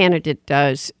candidate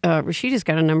does. Rashida's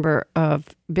got a number of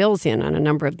bills in on a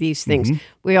number of these things.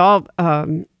 We all,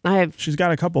 she's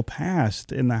got a couple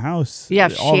passed in the House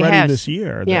already this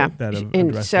year. That have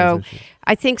and so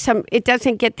I think it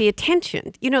doesn't get the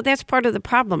attention. You know, that's part of the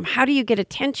problem. How do you get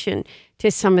attention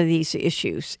to some of these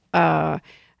issues?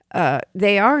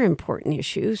 They are important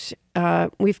issues.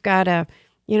 We've got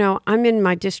I'm in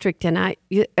my district and I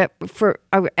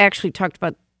actually talked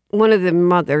about one of the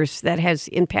mothers that has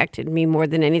impacted me more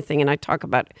than anything, and I talk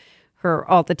about her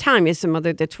all the time is a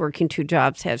mother that's working 2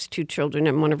 jobs, has 2 children,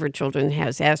 and one of her children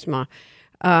has asthma.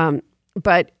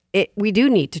 But we do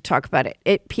need to talk about it.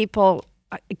 It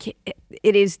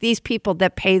is these people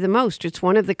that pay the most. It's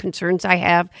one of the concerns I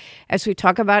have as we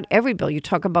talk about every bill. You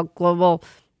talk about global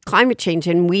climate change,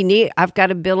 and I've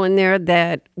got a bill in there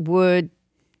that would,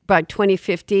 by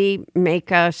 2050,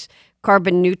 make us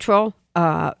carbon neutral.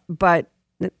 But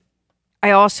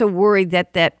I also worry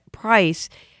that price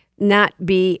not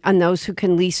be on those who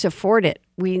can least afford it.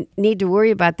 We need to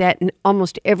worry about that in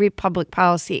almost every public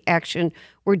policy action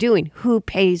we're doing. Who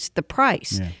pays the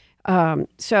price? Yeah.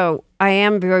 So I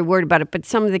am very worried about it, but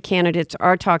some of the candidates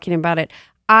are talking about it.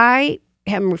 I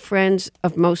am friends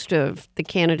of most of the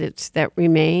candidates that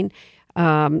remain,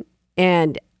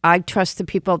 and I trust the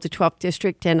people of the 12th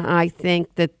District, and I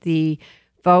think that the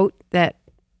vote that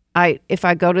if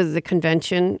I go to the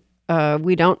convention,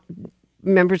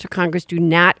 members of Congress do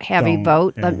not have a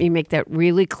vote. Yeah. Let me make that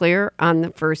really clear on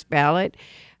the first ballot,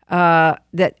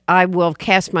 that I will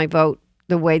cast my vote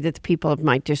the way that the people of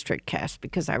my district cast,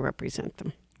 because I represent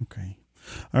them. Okay.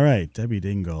 All right, Debbie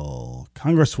Dingell,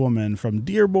 Congresswoman from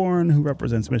Dearborn, who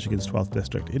represents Michigan's 12th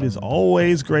District. It is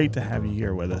always great to have you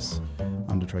here with us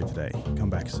on Detroit Today. Come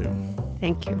back soon.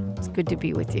 Thank you. It's good to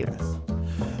be with you. Yes.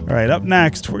 All right, up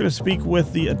next, we're going to speak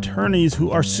with the attorneys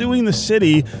who are suing the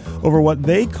city over what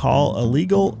they call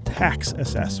illegal tax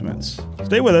assessments.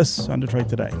 Stay with us on Detroit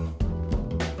Today.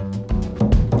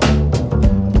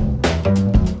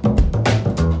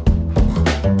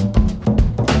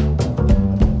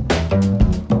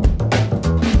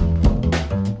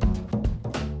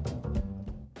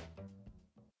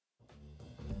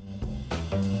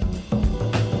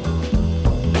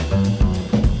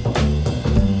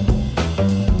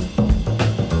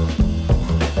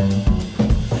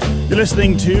 You're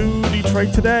listening to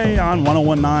Detroit Today on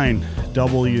 101.9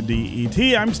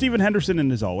 WDET. I'm Stephen Henderson,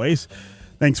 and as always,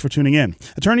 thanks for tuning in.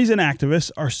 Attorneys and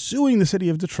activists are suing the city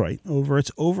of Detroit over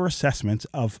its overassessment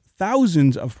of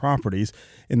thousands of properties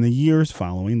in the years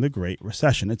following the Great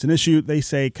Recession. It's an issue they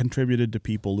say contributed to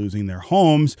people losing their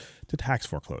homes to tax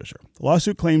foreclosure. The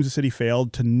lawsuit claims the city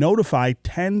failed to notify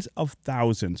tens of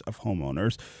thousands of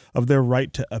homeowners of their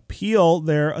right to appeal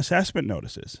their assessment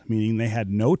notices, meaning they had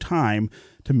no time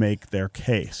to make their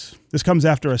case. This comes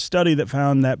after a study that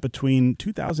found that between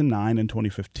 2009 and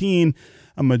 2015,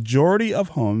 a majority of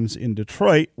homes in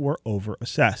Detroit were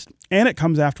overassessed. And it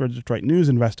comes after a Detroit News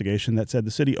investigation that said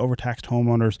the city overtaxed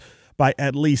homeowners by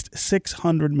at least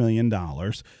 $600 million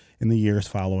in the years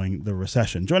following the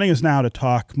recession. Joining us now to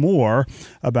talk more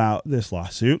about this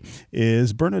lawsuit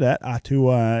is Bernadette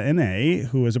Atua-Ene,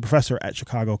 who is a professor at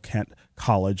Chicago-Kent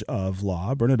College of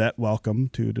Law. Bernadette, welcome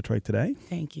to Detroit Today.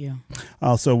 Thank you.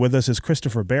 Also with us is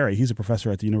Christopher Berry. He's a professor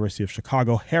at the University of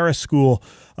Chicago Harris School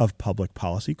of Public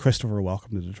Policy. Christopher,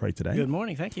 welcome to Detroit Today. Good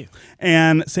morning. Thank you.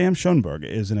 And Sam Schoenberg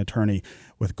is an attorney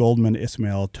with Goldman,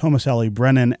 Ismail, Tomaselli,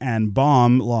 Brennan, and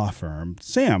Baum law firm.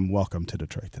 Sam, welcome to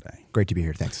Detroit Today. Great to be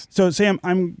here. Thanks. So, Sam,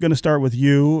 I'm going to start with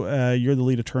you. You're the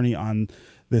lead attorney on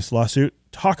this lawsuit.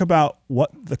 Talk about what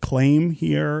the claim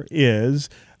here is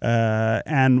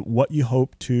and what you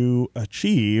hope to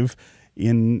achieve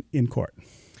in court.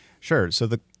 Sure. So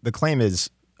the claim is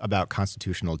about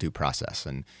constitutional due process.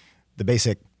 And the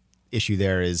basic issue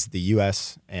there is the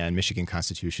U.S. and Michigan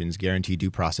constitutions guarantee due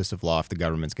process of law if the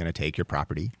government's going to take your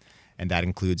property. And that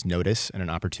includes notice and an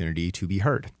opportunity to be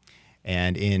heard.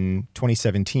 And in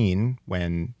 2017,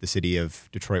 when the city of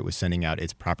Detroit was sending out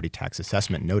its property tax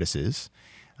assessment notices,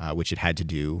 which it had to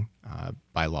do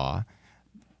by law,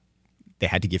 they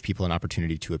had to give people an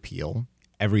opportunity to appeal.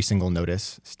 Every single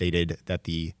notice stated that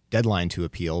the deadline to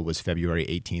appeal was February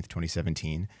 18th,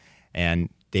 2017. And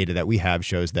data that we have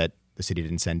shows that the city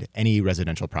didn't send any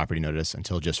residential property notice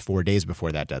until just 4 days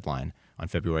before that deadline on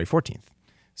February 14th.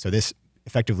 So this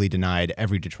effectively denied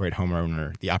every Detroit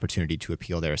homeowner the opportunity to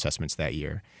appeal their assessments that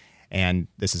year. And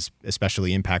this is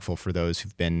especially impactful for those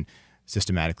who've been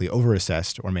systematically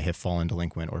overassessed or may have fallen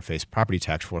delinquent or faced property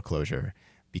tax foreclosure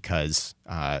because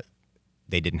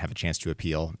they didn't have a chance to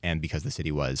appeal and because the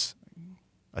city was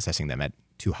assessing them at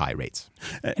too high rates.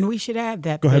 And we should add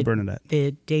that Go ahead, Bernadette.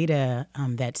 The data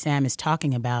that Sam is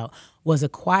talking about was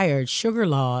acquired. Sugar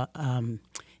Law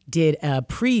did a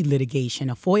pre-litigation,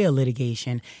 a FOIA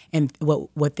litigation, and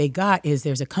what they got is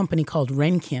there's a company called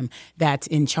Renkim that's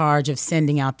in charge of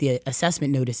sending out the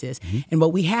assessment notices. Mm-hmm. And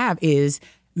what we have is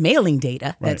mailing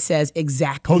data that says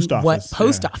exactly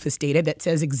post office data that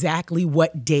says exactly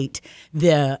what date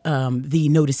the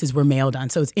notices were mailed on.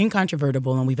 So it's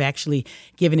incontrovertible, and we've actually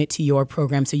given it to your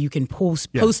program so you can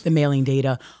post the mailing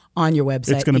data on your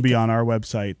website. It's going to be on our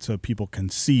website so people can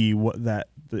see what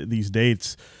these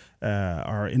dates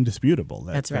are indisputable.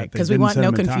 That's right, because we want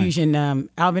no confusion.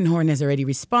 Alvin Horn has already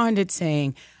responded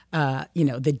saying,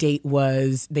 the date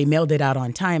was, they mailed it out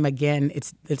on time. Again,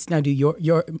 let's now do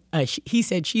your he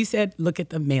said, she said, look at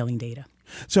the mailing data.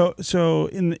 So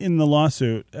in the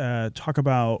lawsuit, talk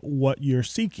about what you're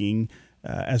seeking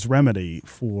as remedy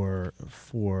for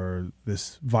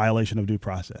this violation of due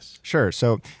process. Sure.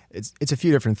 So it's a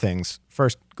few different things.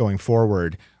 First, going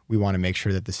forward, we want to make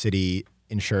sure that the city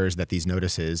ensures that these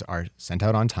notices are sent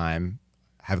out on time,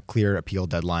 have clear appeal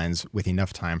deadlines with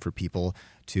enough time for people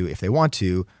to, if they want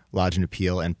to, lodge an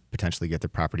appeal and potentially get their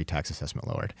property tax assessment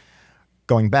lowered.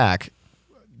 Going back,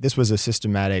 this was a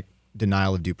systematic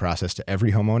denial of due process to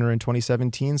every homeowner in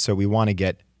 2017. So we want to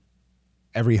get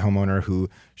every homeowner who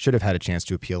should have had a chance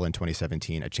to appeal in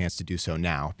 2017 a chance to do so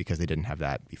now because they didn't have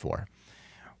that before.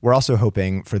 We're also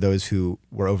hoping for those who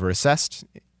were overassessed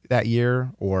that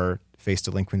year or face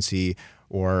delinquency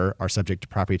or are subject to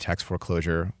property tax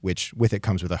foreclosure, which with it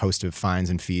comes with a host of fines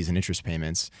and fees and interest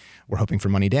payments. We're hoping for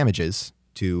money damages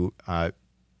to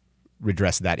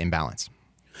redress that imbalance.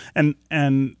 And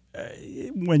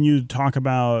when you talk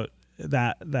about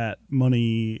that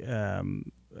money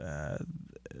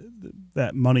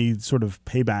sort of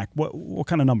payback, what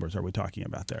kind of numbers are we talking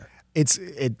about there?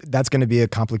 That's going to be a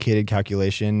complicated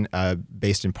calculation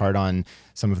based in part on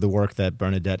some of the work that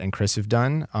Bernadette and Chris have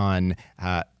done on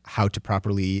how to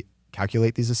properly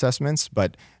calculate these assessments.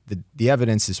 But the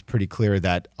evidence is pretty clear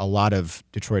that a lot of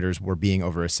Detroiters were being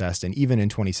overassessed. And even in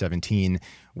 2017,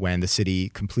 when the city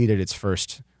completed its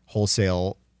first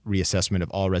wholesale reassessment of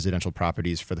all residential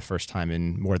properties for the first time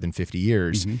in more than 50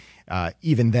 years,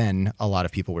 even then, a lot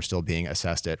of people were still being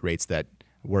assessed at rates that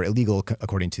were illegal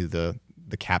according to the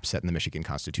cap set in the Michigan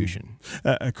Constitution.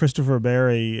 Christopher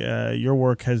Berry, your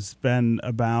work has been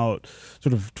about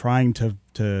sort of trying to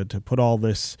put all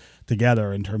this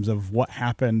together in terms of what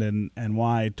happened and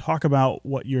why. Talk about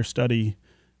what your study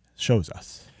shows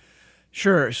us.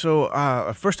 Sure.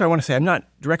 So first I want to say I'm not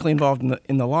directly involved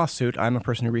in the lawsuit. I'm a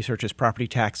person who researches property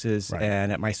taxes. Right.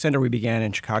 And at my center, we began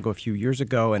in Chicago a few years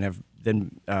ago and have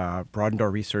then broadened our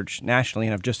research nationally.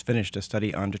 And I've just finished a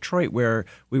study on Detroit where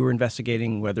we were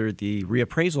investigating whether the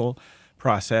reappraisal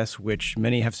process, which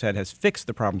many have said has fixed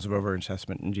the problems of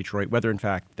overassessment in Detroit, whether in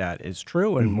fact that is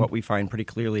true. And what we find pretty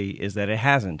clearly is that it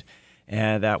hasn't.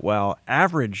 And that while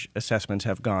average assessments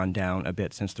have gone down a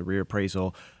bit since the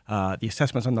reappraisal, the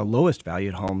assessments on the lowest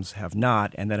valued homes have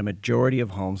not, and that a majority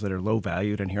of homes that are low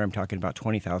valued, and here I'm talking about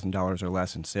 $20,000 or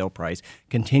less in sale price,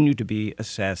 continue to be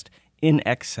assessed in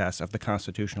excess of the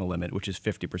constitutional limit, which is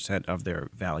 50% of their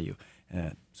value.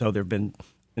 So there have been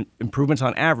improvements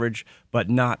on average, but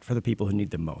not for the people who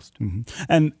need them most.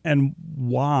 And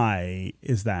why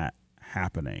is that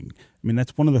happening? I mean,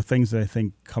 that's one of the things that I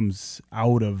think comes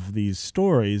out of these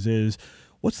stories is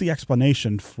what's the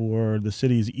explanation for the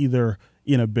city's either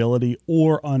inability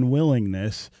or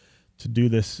unwillingness to do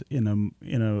this in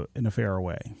a fair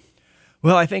way?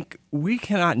 Well, I think we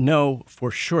cannot know for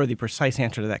sure the precise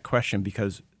answer to that question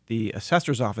because the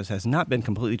assessor's office has not been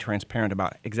completely transparent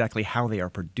about exactly how they are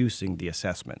producing the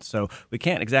assessments. So we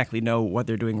can't exactly know what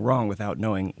they're doing wrong without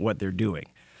knowing what they're doing.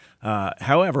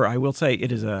 However, I will say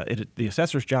the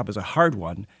assessor's job is a hard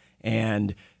one,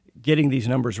 and getting these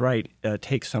numbers right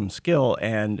takes some skill.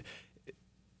 And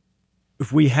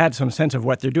if we had some sense of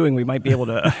what they're doing, we might be able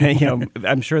to,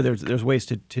 I'm sure there's ways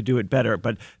to do it better.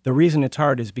 But the reason it's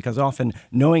hard is because often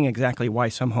knowing exactly why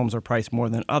some homes are priced more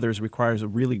than others requires a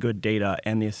really good data,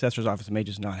 and the assessor's office may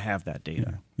just not have that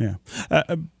data. Yeah.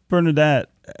 Bernadette,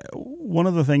 one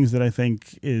of the things that I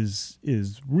think is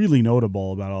really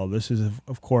notable about all this is,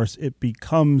 of course, it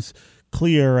becomes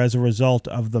clear as a result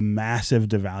of the massive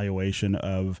devaluation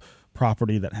of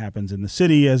property that happens in the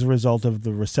city as a result of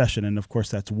the recession. And, of course,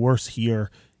 that's worse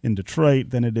here in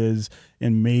Detroit than it is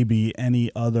in maybe any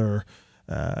other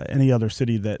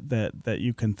city that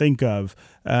you can think of.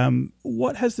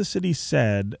 What has the city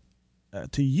said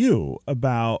to you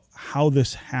about how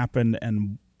this happened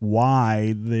and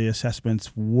why the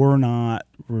assessments were not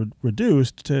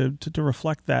reduced to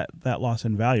reflect that loss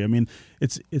in value? I mean,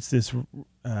 it's this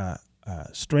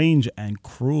strange and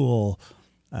cruel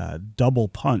double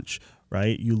punch,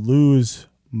 right? You lose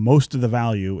most of the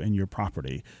value in your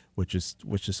property, which is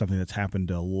something that's happened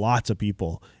to lots of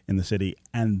people in the city,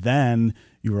 and then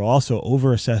you are also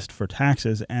overassessed for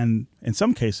taxes, and in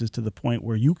some cases to the point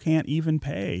where you can't even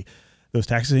pay those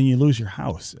taxes and you lose your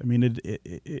house. I mean,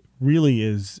 it really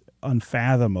is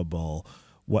unfathomable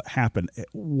what happened.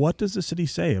 What does the city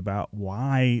say about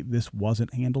why this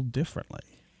wasn't handled differently?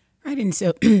 Right, and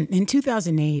so in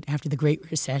 2008, after the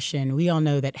Great Recession, we all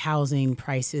know that housing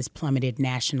prices plummeted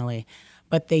nationally.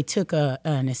 but they took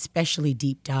an especially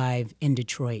deep dive in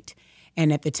Detroit.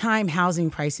 And at the time housing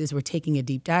prices were taking a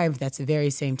deep dive, that's the very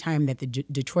same time that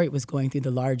Detroit was going through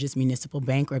the largest municipal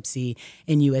bankruptcy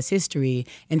in U.S. history.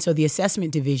 And so the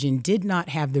assessment division did not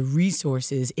have the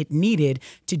resources it needed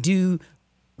to do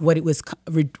what it was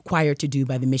required to do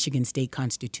by the Michigan State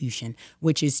Constitution,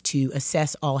 which is to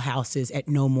assess all houses at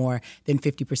no more than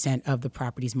 50% of the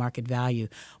property's market value.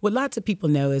 What lots of people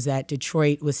know is that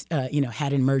Detroit was,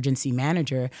 had an emergency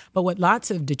manager, but what lots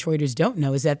of Detroiters don't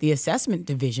know is that the assessment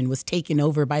division was taken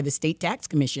over by the State Tax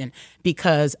Commission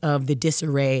because of the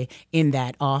disarray in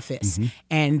that office. Mm-hmm.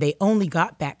 And they only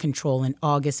got back control in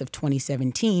August of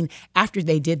 2017 after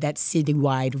they did that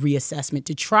citywide reassessment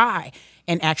to try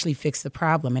and actually fix the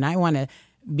problem. And I want to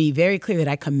be very clear that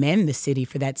I commend the city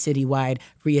for that citywide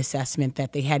reassessment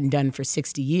that they hadn't done for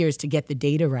 60 years to get the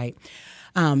data right.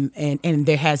 And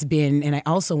there has been, and I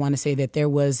also want to say that there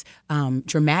was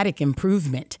dramatic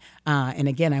improvement. And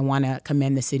again, I want to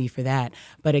commend the city for that.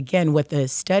 But again, what the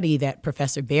study that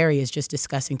Professor Berry is just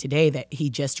discussing today that he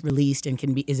just released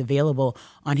and is available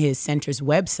on his center's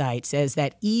website says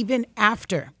that even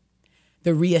after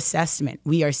the reassessment,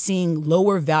 we are seeing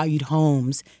lower valued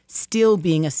homes still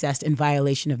being assessed in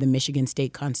violation of the Michigan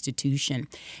State Constitution.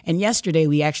 And yesterday,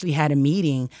 we actually had a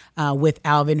meeting with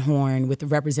Alvin Horn, with the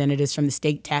representatives from the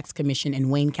State Tax Commission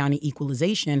and Wayne County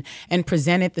Equalization, and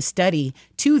presented the study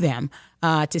to them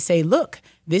to say, look,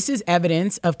 this is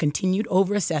evidence of continued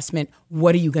overassessment.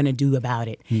 What are you going to do about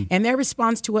it? And their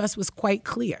response to us was quite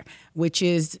clear, which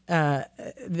is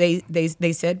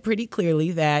they said pretty clearly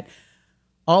that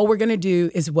all we're going to do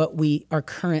is what we are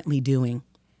currently doing.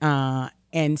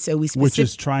 And so which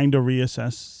is trying to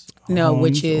reassess No, homes,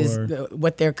 which is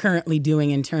what they're currently doing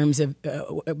in terms of,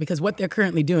 because what they're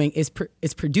currently doing is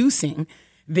producing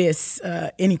this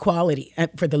inequality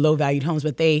for the low-valued homes.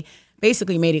 But they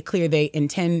basically made it clear they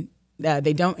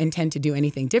don't intend to do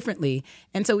anything differently.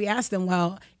 And so we asked them,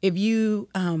 well, if you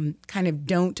kind of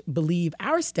don't believe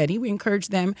our study, we encourage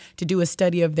them to do a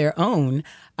study of their own.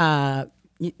 And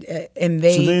so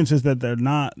they insist that they're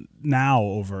not now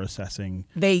over-assessing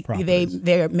properties.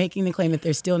 They're making the claim that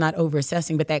they're still not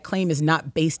over-assessing, but that claim is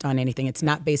not based on anything. It's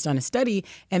not based on a study.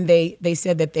 And they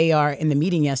said that they are, in the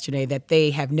meeting yesterday, that they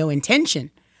have no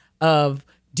intention of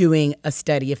doing a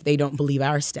study if they don't believe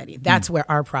our study. That's where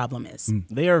our problem is.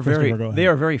 They are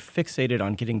very fixated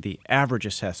on getting the average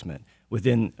assessment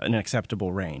within an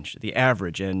acceptable range, the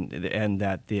average, and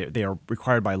that they are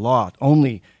required by law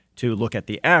only to look at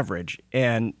the average,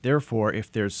 and therefore, if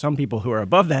there's some people who are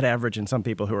above that average and some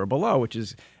people who are below, which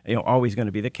is always going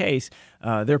to be the case,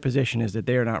 their position is that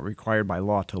they are not required by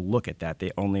law to look at that. They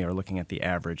only are looking at the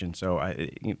average, and so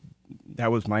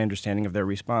that was my understanding of their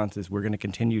response. Is we're going to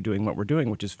continue doing what we're doing,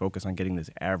 which is focus on getting this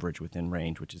average within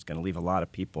range, which is going to leave a lot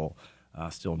of people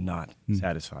still not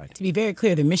satisfied. To be very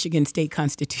clear, the Michigan State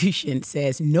Constitution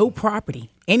says no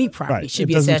property, any property, should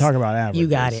be assessed. It doesn't talk about averages. You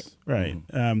got it. Right.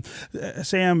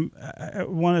 Sam, I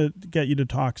want to get you to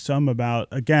talk some about,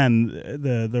 again,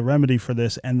 the remedy for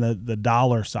this and the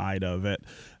dollar side of it.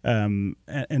 And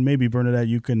maybe, Bernadette,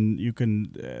 you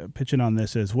can pitch in on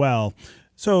this as well.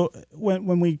 So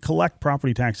when we collect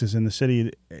property taxes in the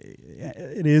city,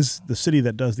 it is the city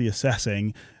that does the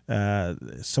assessing.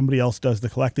 Somebody else does the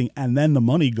collecting, and then the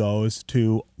money goes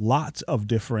to lots of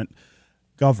different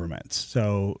governments.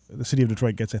 So the city of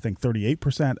Detroit gets, I think,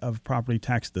 38% of property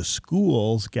tax. The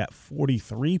schools get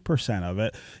 43% of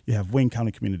it. You have Wayne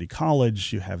County Community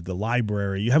College. You have the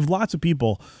library. You have lots of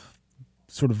people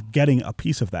sort of getting a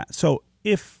piece of that. So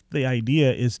if the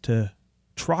idea is to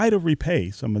try to repay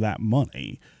some of that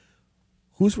money,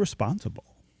 who's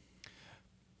responsible?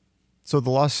 So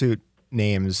the lawsuit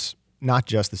names not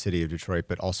just the city of Detroit,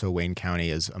 but also Wayne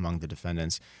County is among the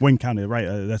defendants. Wayne County, right?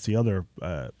 That's the other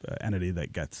entity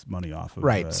that gets money off of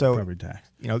property tax.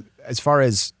 As far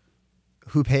as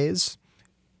who pays,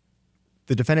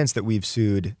 the defendants that we've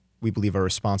sued, we believe, are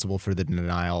responsible for the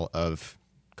denial of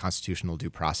constitutional due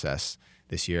process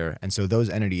this year, and so those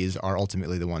entities are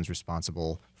ultimately the ones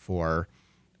responsible for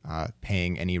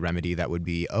paying any remedy that would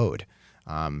be owed.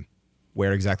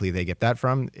 Where exactly they get that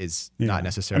from is not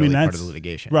necessarily part of the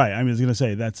litigation. Right. I was going to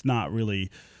say that's not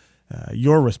really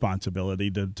your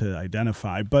responsibility to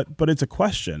identify, but it's a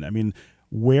question. I mean,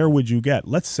 where would you get?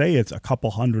 Let's say it's a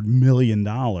couple $100 million in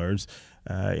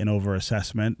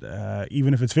overassessment,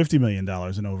 even if it's $50 million in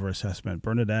overassessment.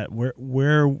 Bernadette,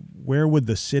 where would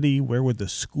the city, where would the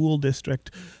school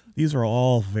district? These are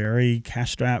all very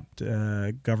cash-strapped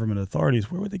government authorities.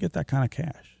 Where would they get that kind of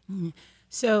cash? Mm-hmm.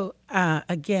 So,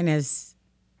 again, as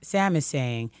Sam is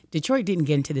saying, Detroit didn't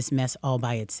get into this mess all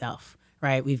by itself,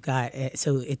 right? We've got,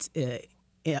 so it's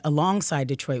alongside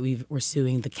Detroit, we're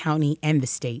suing the county and the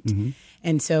state.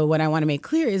 And so what I want to make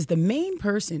clear is the main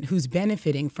person who's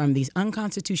benefiting from these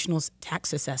unconstitutional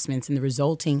tax assessments and the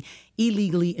resulting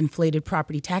illegally inflated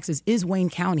property taxes is Wayne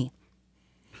County,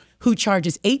 who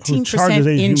charges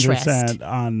 18% interest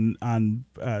on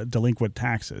delinquent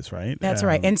taxes, right? That's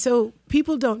right. And so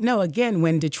people don't know, again,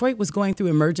 when Detroit was going through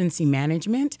emergency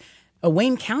management,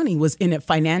 Wayne County was in a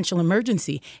financial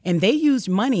emergency, and they used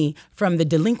money from the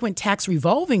delinquent tax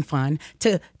revolving fund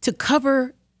to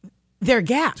cover their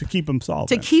gap. To keep them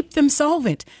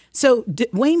solvent. So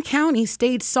Wayne County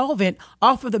stayed solvent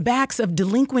off of the backs of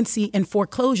delinquency and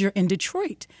foreclosure in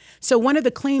Detroit. So one of the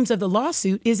claims of the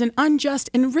lawsuit is an unjust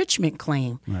enrichment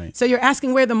claim. Right. So you're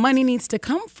asking where the money needs to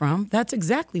come from. That's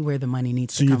exactly where the money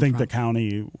needs to come from. So you think the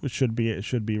county should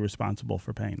be responsible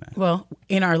for paying that? Well,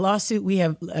 in our lawsuit, we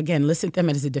have, again, listed them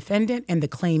as a defendant, and the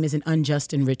claim is an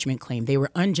unjust enrichment claim. They were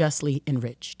unjustly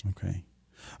enriched. Okay.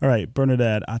 All right,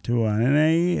 Bernadette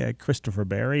Atuanene, Christopher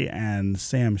Berry, and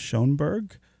Sam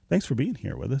Schoenberg, thanks for being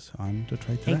here with us on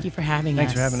Detroit Today. Thank you for having us.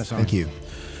 Thanks for having us on. Thank you.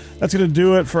 That's going to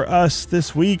do it for us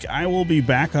this week. I will be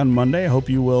back on Monday. I hope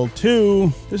you will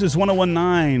too. This is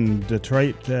 101.9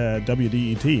 Detroit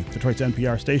WDET, Detroit's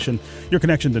NPR station, your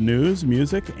connection to news,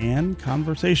 music, and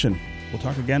conversation. We'll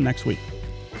talk again next week.